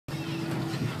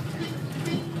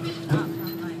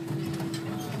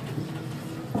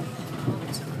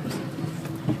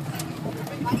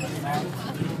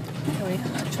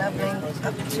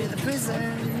Up to the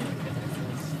prison.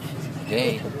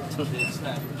 Gate.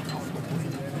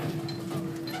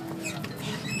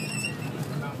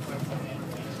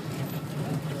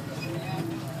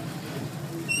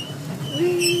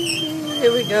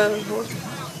 Here we go.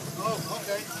 Oh,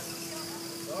 okay.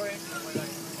 Sorry.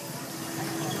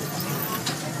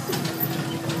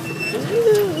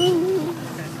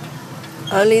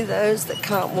 Only those that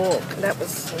can't walk. That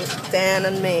was Dan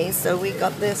and me, so we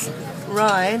got this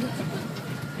ride.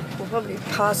 We'll probably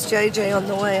pass JJ on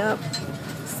the way up.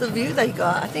 It's the view they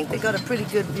got. I think they got a pretty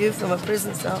good view from a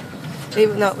prison cell.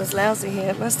 Even though it was lousy here,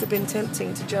 it must have been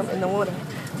tempting to jump in the water.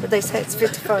 But they say it's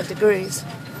 55 degrees,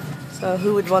 so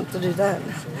who would want to do that?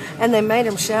 And they made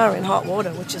them shower in hot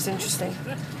water, which is interesting,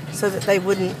 so that they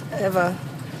wouldn't ever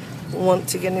want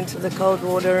to get into the cold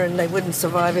water and they wouldn't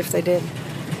survive if they did.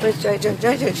 Where's JJ?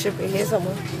 JJ should be here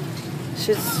somewhere.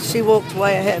 She walked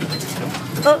way ahead.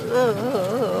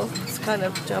 Oh, it's kind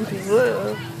of jumpy.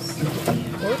 Whoa.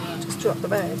 Oh, just dropped the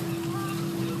bag. I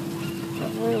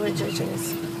don't know where JJ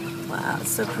is. Wow,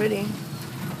 it's so pretty.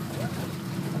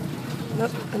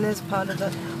 Look, and there's part of the...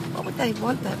 What would they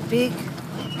want that big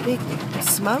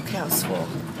smokehouse for?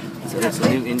 So That's a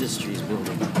new industries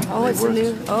building. Oh, it's a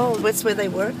new... Oh, that's where they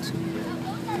worked?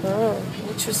 Oh,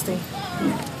 interesting.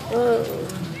 Oh.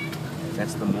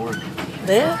 That's the morgue.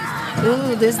 There?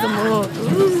 Ooh, there's the morgue.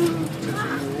 Ooh.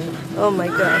 Oh my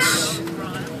gosh.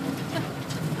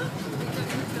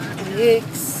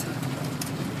 Yikes.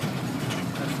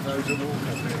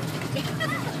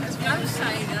 Don't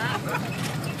say that.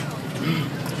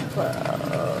 Wow.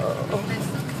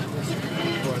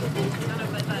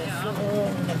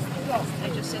 They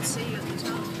just said see you at the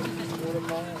top.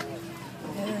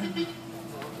 Yeah.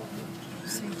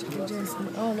 See if you can do some...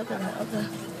 Oh, look at that up there.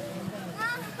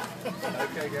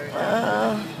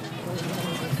 Wow.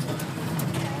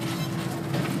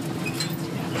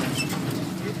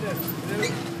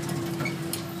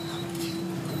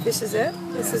 This is it?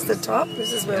 This is the top?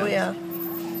 This is where we are.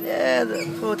 Yeah, the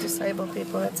poor disabled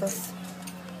people, that's us.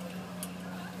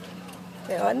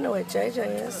 Yeah, I don't know where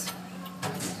JJ is.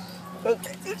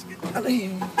 Okay, let's get out of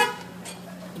here.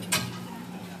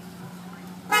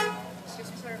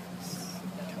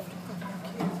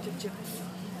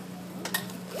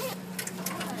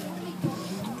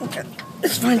 Okay,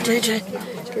 let's find JJ.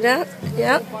 Get out.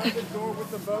 Yeah. Find the door with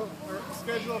the boat or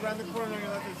schedule around the corner and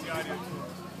that's the audio tour.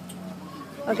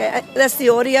 Okay, that's the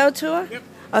audio tour? Yep.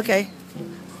 Okay.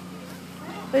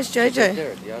 Where's JJ?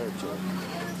 There, the other tour.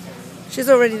 She's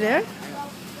already there?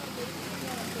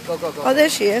 Go, go, go. Oh, there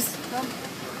she is. Okay,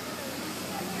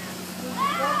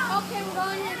 we're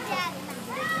going to Dad.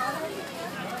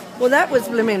 Well, that was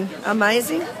blooming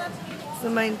amazing. It's the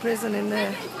main prison in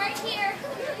there. Right here.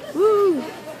 Woo!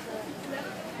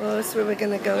 Well, that's where we're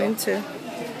going to go into.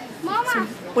 Mama.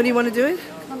 What do you want to do?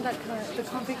 Conduct code, the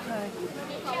convict code.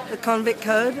 The convict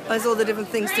code? There's all the different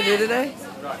things to do today.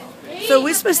 So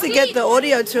we're supposed to get the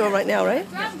audio tour right now, right?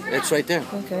 It's right there.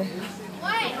 Okay.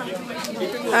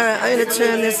 Alright, I'm going to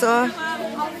turn this off.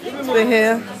 We're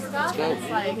here. Let's go.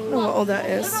 I don't know what all that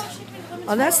is.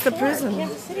 Oh, that's the prison.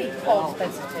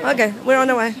 Okay, we're on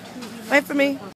our way. Wait for me.